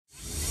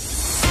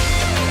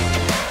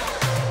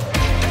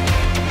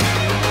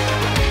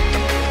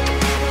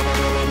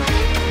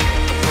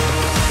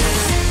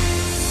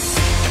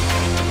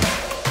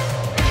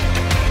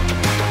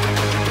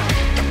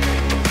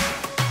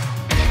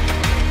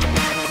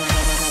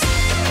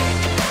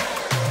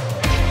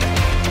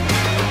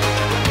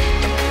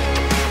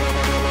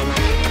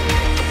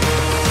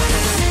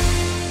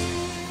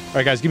All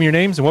right, guys, give me your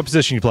names and what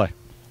position you play.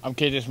 I'm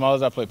KJ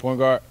Smalls. I play point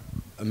guard.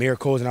 Amir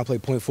Coles, and I play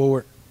point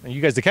forward. And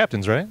you guys the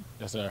captains, right?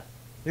 Yes, sir.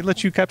 They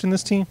let you captain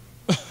this team?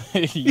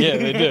 Yeah,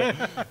 they did.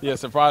 Yeah,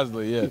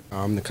 surprisingly, yeah.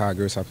 I'm the Kai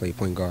Gertz. I play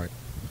point guard.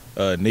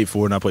 Nate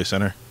Ford, and I play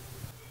center.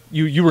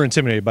 You were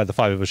intimidated by the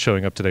 5 of us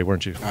showing up today,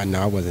 weren't you?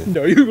 No, I wasn't.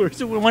 No, you were.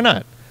 So why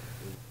not?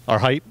 Our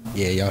height?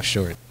 Yeah, y'all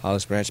short.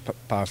 Hollis Branch,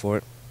 power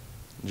forward.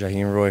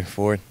 Jaheim Roy,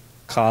 forward.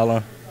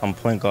 Colin, I'm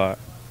point guard.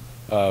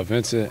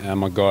 Vincent, and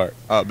I'm a guard.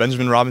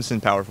 Benjamin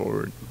Robinson, power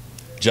forward.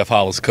 Jeff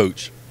Hollis,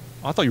 coach.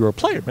 Oh, I thought you were a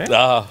player, man.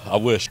 I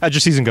wish. How's your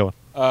season going?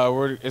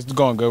 It's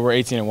going good. We're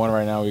 18-1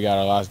 right now. We got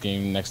our last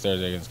game next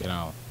Thursday against Ken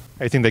Island. How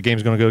do you think that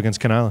game's going to go against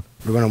Ken Island?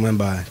 We're going to win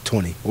by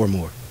 20 or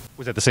more.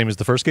 Was that the same as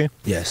the first game?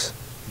 Yes.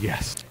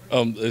 Yes.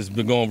 It's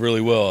been going really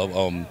well.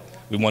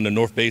 We won the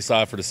North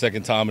Bayside for the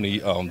second time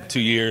in 2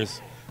 years.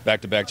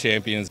 Back-to-back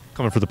champions.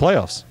 Coming for the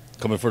playoffs.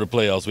 Coming for the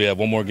playoffs. We have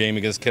one more game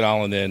against Ken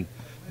Island, then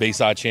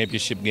Bayside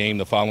championship game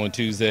the following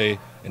Tuesday,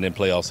 and then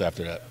playoffs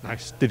after that.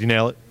 Nice. Did you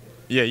nail it?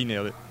 Yeah, you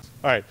nailed it.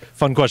 All right.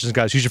 Fun questions,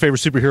 guys. Who's your favorite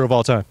superhero of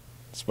all time?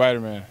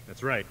 Spider-Man.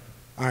 That's right.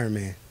 Iron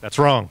Man. That's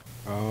wrong.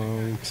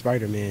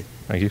 Spider-Man.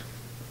 Thank you.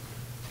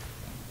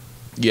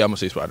 Yeah, I'm going to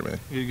say Spider-Man.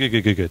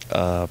 Good.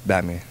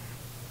 Batman.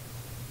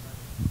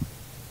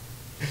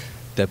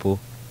 Deadpool.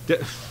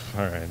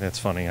 All right, that's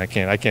funny. I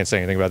can't say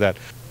anything about that.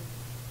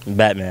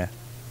 Batman.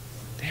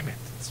 Damn it.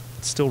 It's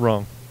still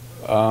wrong.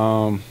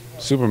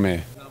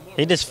 Superman.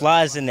 He just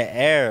flies in the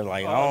air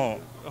like I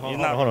don't.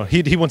 Hold on.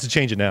 He wants to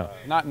change it now.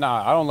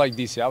 Nah, I don't like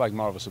DC. I like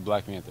Marvel, so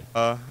Black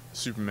Panther.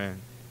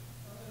 Superman.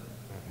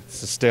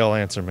 It's a stale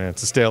answer, man.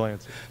 It's a stale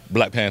answer.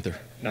 Black Panther.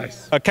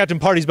 Nice. Captain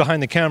Party's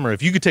behind the camera.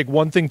 If you could take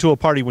one thing to a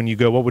party when you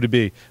go, what would it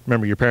be?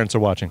 Remember, your parents are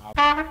watching.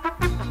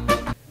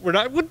 We're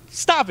not.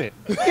 Stop it.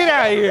 Get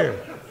out of here.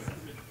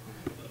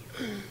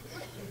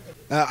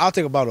 I'll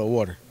take a bottle of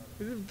water.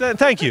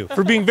 Thank you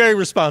for being very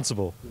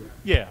responsible.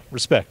 Yeah,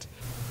 respect.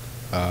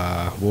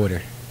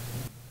 Water.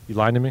 You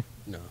lying to me?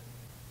 No.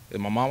 Is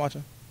my mom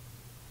watching?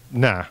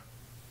 Nah.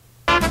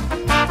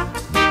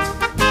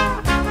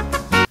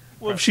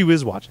 What if she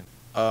was watching?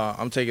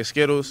 I'm taking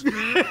Skittles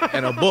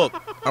and a book.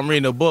 I'm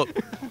reading a book.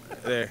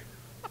 There.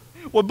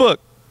 What book?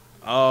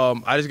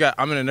 I'm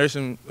in a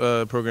nursing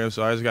program,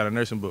 so I just got a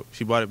nursing book.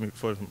 She bought it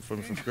for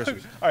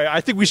Christmas. All right,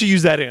 I think we should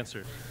use that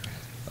answer.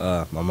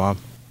 My mom.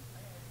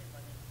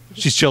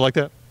 She's chill like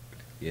that?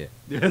 Yeah.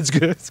 Yeah, that's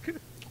good. That's good.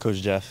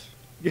 Coach Jeff.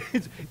 You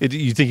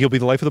think he'll be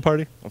the life of the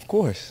party? Of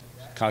course.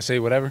 Can I say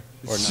whatever?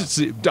 Or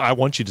not? I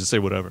want you to say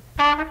whatever.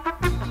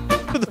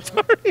 The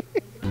party.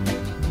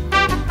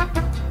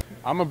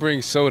 I'm going to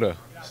bring soda.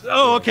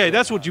 Oh, okay.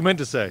 That's what you meant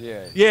to say.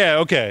 Yeah. Yeah,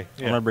 okay.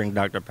 I'm going to bring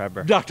Dr.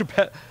 Pepper. Dr.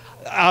 Pepper.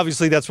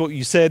 Obviously, that's what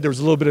you said. There was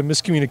a little bit of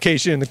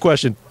miscommunication in the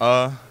question.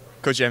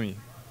 Coach Emmy.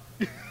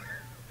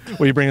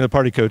 What are you bringing to the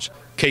party, Coach?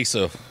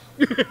 Queso.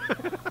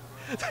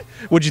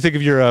 What'd you think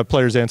of your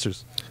players'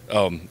 answers?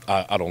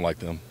 I don't like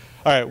them.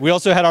 All right. We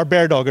also had our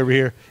bear dog over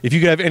here. If you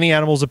could have any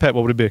animal as a pet,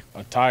 what would it be?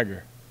 A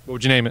tiger. What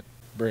would you name it?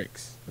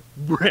 Bricks.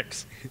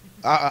 Bricks.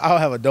 I'll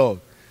have a dog.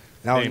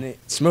 And I'll Name. name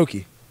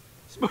Smokey.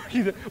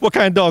 Smokey. What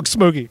kind of dog,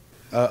 Smokey?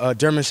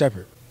 German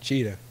Shepherd.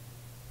 Cheetah.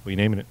 What are you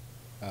naming it?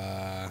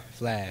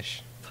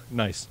 Flash.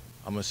 Nice.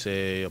 I'm going to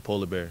say a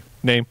polar bear.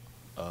 Name?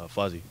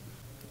 Fuzzy.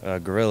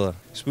 Gorilla.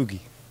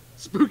 Spooky.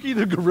 Spooky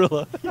the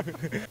gorilla.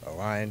 A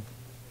lion.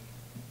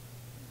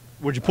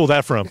 Where'd you pull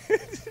that from?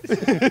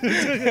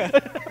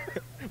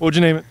 What'd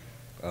you name it?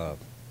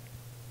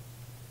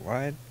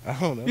 Lion? I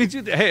don't know.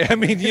 Hey, I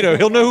mean,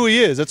 he'll know who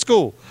he is. That's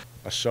cool.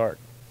 A shark.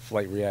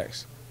 Flight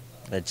reacts.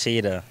 A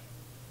cheetah.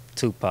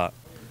 Tupac.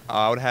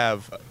 I would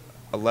have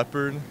a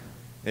leopard.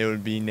 It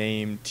would be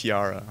named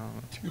Tiara.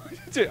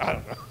 I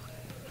don't know.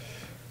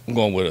 I'm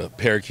going with a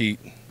parakeet,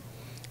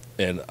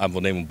 and I'm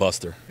going to name him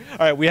Buster. All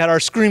right, we had our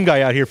Scream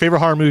guy out here. Favorite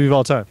horror movie of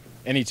all time?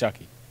 Any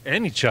Chucky.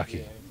 Any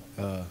Chucky.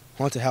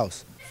 Haunted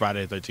House.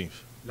 Friday the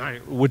 13th.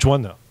 Nice. Which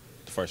one, though?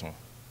 The first one.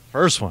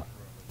 First one.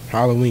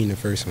 Halloween, the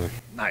first one.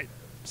 Nice.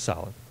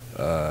 Solid.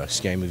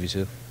 Scary movie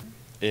too.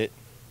 It.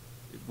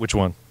 Which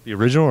one? The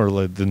original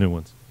or the new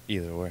ones?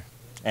 Either way.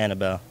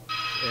 Annabelle.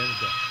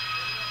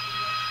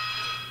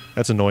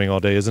 That's annoying all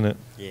day, isn't it?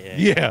 Yeah.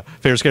 Yeah.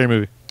 Favorite scary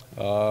movie?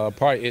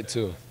 Probably It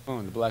too.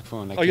 The Black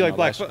Phone. that Oh, you came like out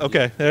Black last Phone?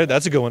 year. Okay,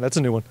 that's a good one. That's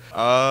a new one.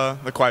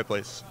 The Quiet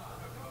Place.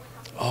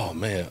 Oh,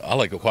 man. I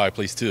like A Quiet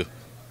Place, too.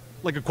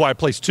 Like A Quiet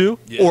Place 2?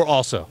 Yeah. Or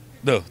also?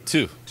 No,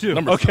 two. Two.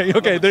 Number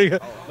Okay, there you go.